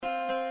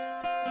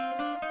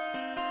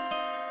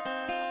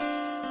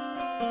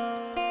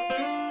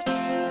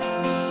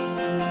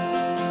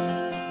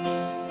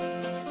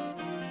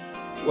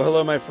Well,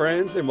 hello, my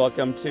friends, and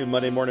welcome to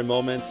Monday Morning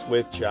Moments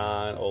with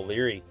John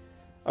O'Leary.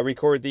 I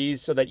record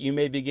these so that you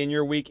may begin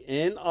your week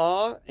in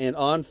awe and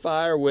on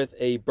fire with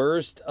a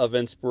burst of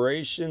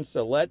inspiration.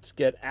 So let's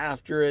get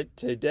after it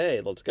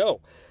today. Let's go.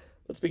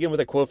 Let's begin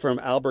with a quote from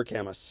Albert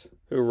Camus,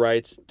 who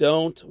writes,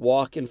 "Don't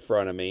walk in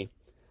front of me.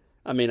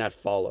 I may not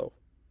follow.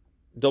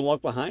 Don't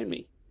walk behind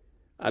me.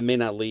 I may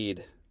not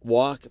lead.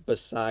 Walk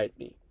beside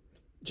me.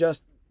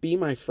 Just be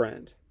my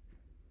friend."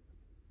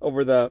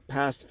 Over the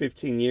past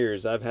 15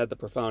 years, I've had the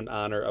profound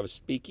honor of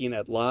speaking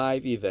at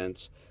live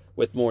events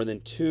with more than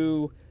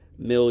 2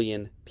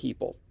 million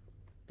people.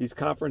 These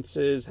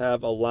conferences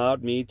have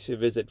allowed me to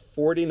visit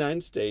 49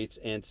 states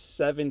and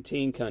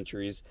 17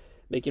 countries,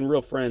 making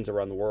real friends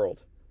around the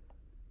world.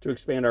 To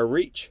expand our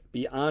reach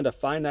beyond a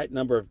finite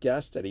number of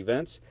guests at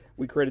events,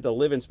 we created the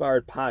Live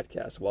Inspired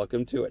podcast.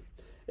 Welcome to it.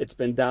 It's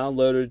been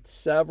downloaded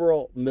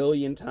several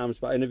million times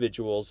by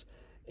individuals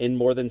in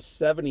more than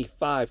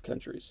 75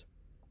 countries.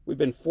 We've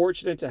been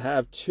fortunate to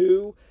have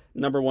 2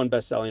 #1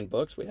 best-selling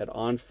books. We had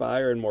On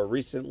Fire and more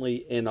recently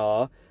In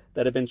Awe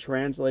that have been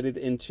translated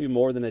into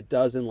more than a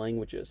dozen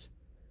languages.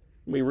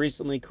 We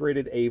recently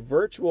created a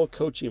virtual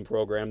coaching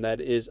program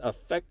that is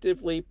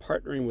effectively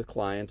partnering with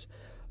clients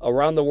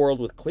around the world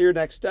with clear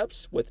next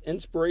steps, with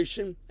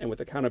inspiration, and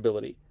with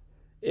accountability.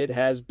 It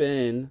has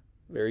been,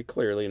 very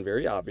clearly and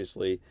very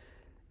obviously,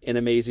 an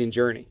amazing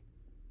journey.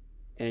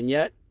 And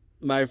yet,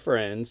 my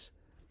friends,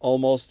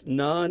 almost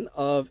none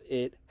of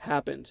it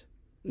happened.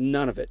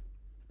 None of it.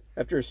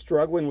 After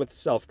struggling with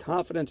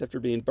self-confidence after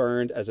being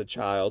burned as a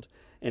child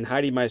and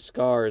hiding my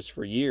scars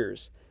for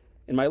years,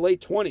 in my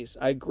late 20s,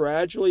 I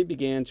gradually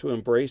began to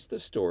embrace the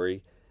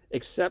story,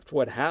 accept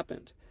what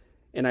happened,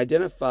 and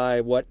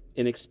identify what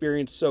an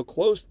experience so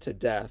close to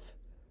death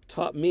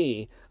taught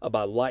me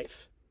about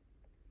life.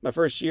 My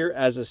first year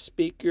as a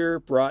speaker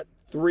brought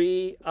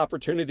 3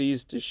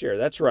 opportunities to share.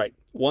 That's right.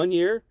 1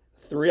 year,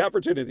 3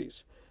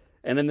 opportunities.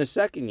 And in the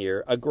second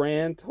year, a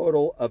grand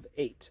total of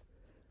 8.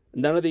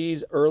 None of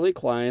these early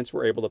clients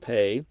were able to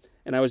pay,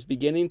 and I was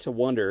beginning to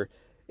wonder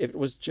if it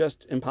was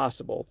just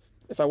impossible,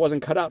 if I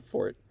wasn't cut out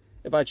for it,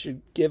 if I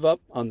should give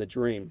up on the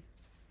dream.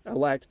 I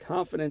lacked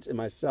confidence in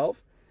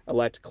myself, I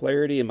lacked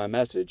clarity in my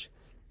message,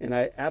 and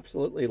I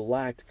absolutely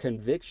lacked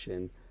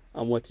conviction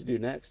on what to do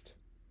next.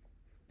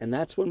 And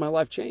that's when my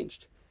life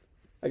changed.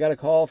 I got a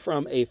call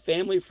from a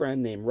family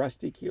friend named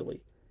Rusty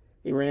Keeley.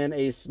 He ran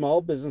a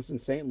small business in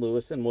St.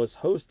 Louis and was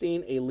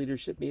hosting a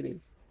leadership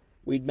meeting.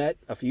 We'd met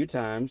a few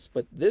times,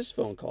 but this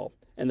phone call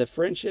and the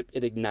friendship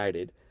it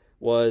ignited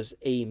was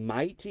a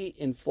mighty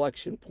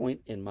inflection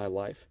point in my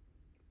life.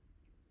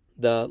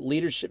 The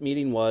leadership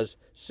meeting was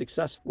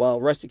successful.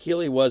 While Rusty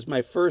Keeley was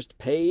my first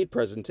paid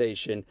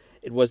presentation,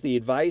 it was the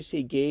advice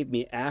he gave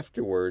me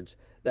afterwards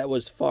that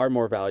was far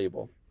more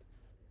valuable.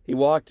 He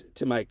walked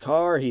to my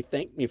car, he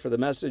thanked me for the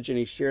message, and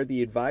he shared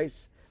the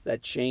advice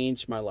that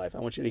changed my life. I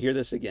want you to hear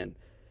this again.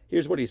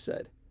 Here's what he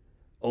said.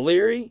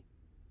 "O'Leary,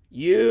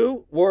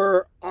 you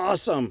were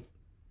awesome."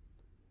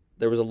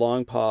 There was a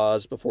long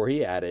pause before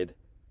he added,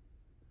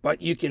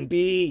 "But you can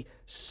be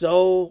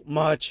so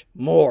much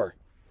more."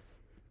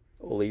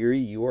 O'Leary,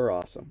 you are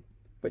awesome,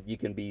 but you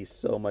can be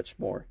so much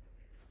more.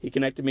 He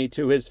connected me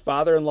to his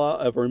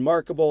father-in-law, a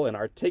remarkable and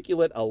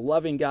articulate, a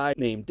loving guy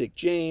named Dick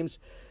James.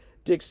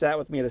 Dick sat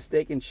with me at a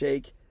Steak and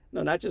Shake.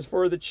 No, not just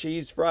for the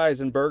cheese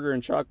fries and burger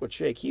and chocolate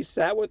shake. He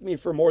sat with me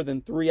for more than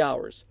 3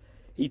 hours.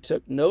 He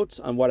took notes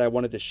on what I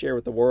wanted to share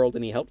with the world,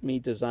 and he helped me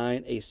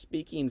design a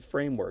speaking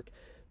framework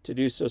to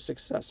do so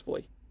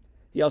successfully.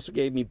 He also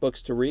gave me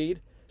books to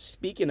read,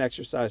 speaking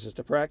exercises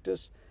to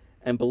practice,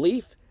 and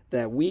belief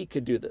that we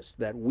could do this,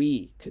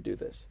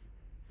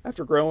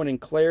 After growing in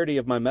clarity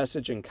of my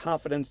message and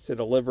confidence to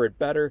deliver it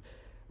better,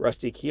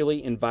 Rusty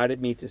Keeley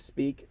invited me to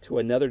speak to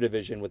another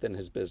division within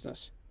his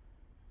business.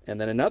 And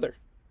then another.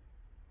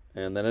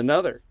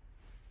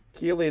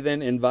 Keeley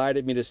then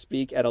invited me to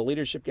speak at a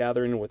leadership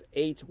gathering with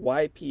 8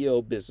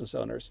 YPO business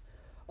owners.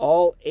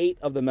 All 8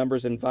 of the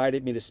members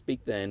invited me to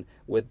speak then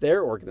with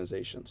their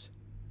organizations.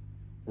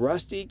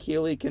 Rusty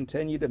Keeley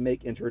continued to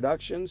make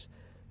introductions,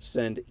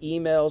 send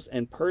emails,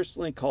 and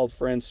personally called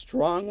friends,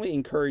 strongly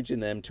encouraging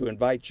them to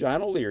invite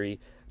John O'Leary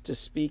to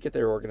speak at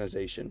their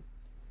organization.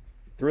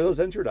 Through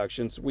those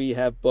introductions, we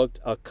have booked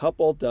a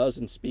couple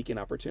dozen speaking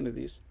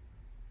opportunities,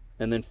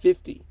 and then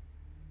 50.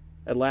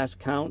 At last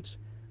count,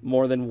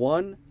 more than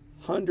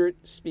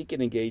 100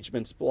 speaking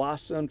engagements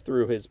blossomed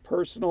through his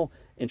personal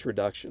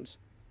introductions.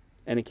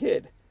 And a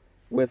kid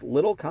with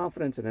little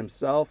confidence in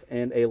himself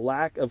and a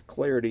lack of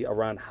clarity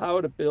around how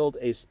to build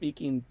a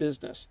speaking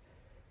business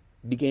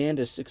began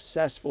to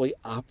successfully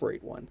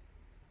operate one.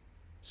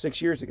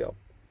 6 years ago,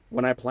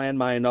 when I planned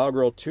my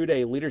inaugural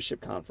 2-day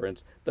leadership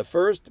conference, the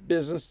first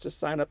business to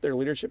sign up their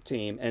leadership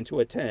team and to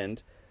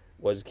attend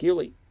was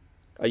Keeley.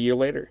 A year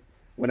later,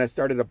 when I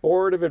started a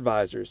board of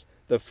advisors,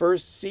 the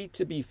first seat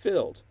to be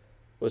filled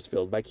was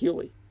filled by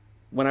Keeley.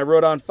 When I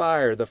wrote On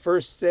Fire, the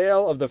first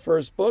sale of the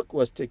first book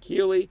was to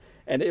Keeley,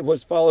 and it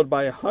was followed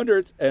by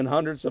hundreds and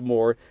hundreds of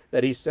more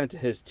that he sent to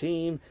his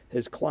team,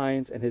 his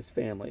clients, and his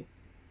family.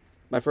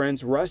 My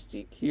friends,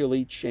 Rusty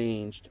Keeley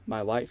changed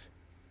my life.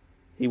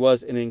 He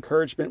was an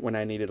encouragement when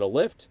I needed a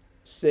lift,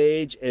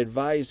 sage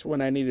advice when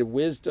I needed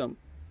wisdom,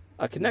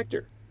 a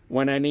connector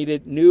when I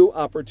needed new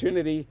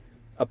opportunity,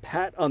 a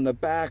pat on the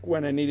back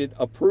when I needed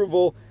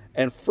approval,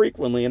 and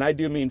frequently, and I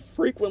do mean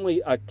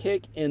frequently, a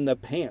kick in the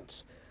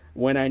pants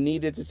when I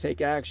needed to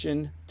take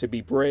action, to be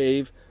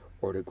brave,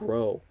 or to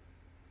grow.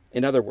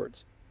 In other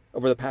words,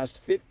 over the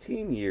past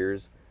 15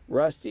 years,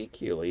 Rusty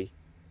Keeley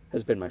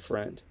has been my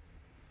friend.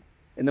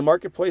 In the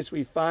marketplace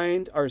we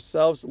find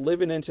ourselves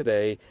living in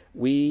today,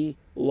 we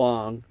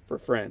long for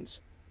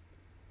friends.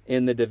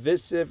 In the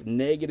divisive,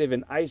 negative,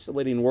 and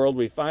isolating world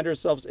we find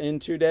ourselves in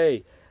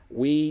today,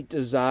 we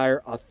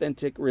desire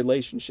authentic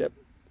relationship.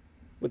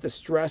 With the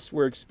stress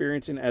we're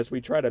experiencing as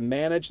we try to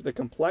manage the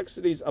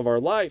complexities of our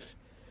life,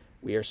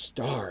 we are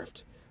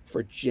starved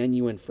for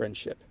genuine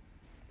friendship.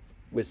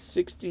 With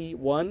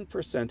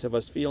 61% of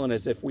us feeling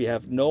as if we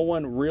have no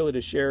one really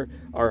to share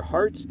our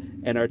hearts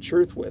and our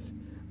truth with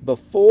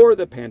before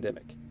the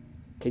pandemic,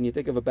 can you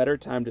think of a better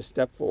time to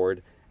step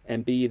forward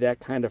and be that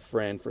kind of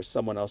friend for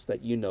someone else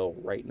that you know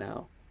right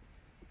now?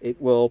 It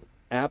will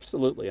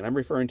absolutely, and I'm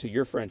referring to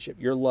your friendship,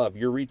 your love,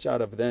 your reach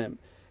out of them,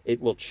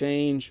 it will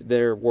change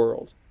their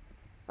world.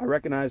 I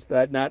recognize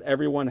that not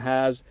everyone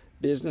has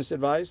business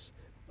advice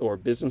or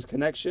business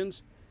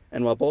connections,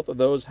 and while both of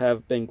those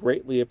have been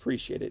greatly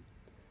appreciated,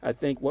 I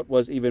think what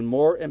was even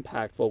more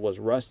impactful was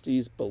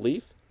Rusty's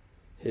belief,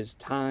 his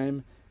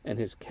time, and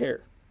his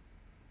care.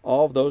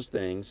 All of those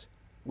things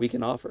we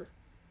can offer.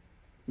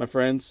 My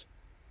friends,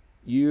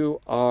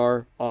 you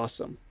are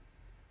awesome,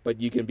 but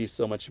you can be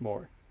so much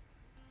more.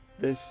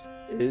 This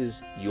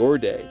is your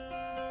day.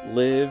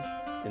 Live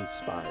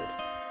inspired.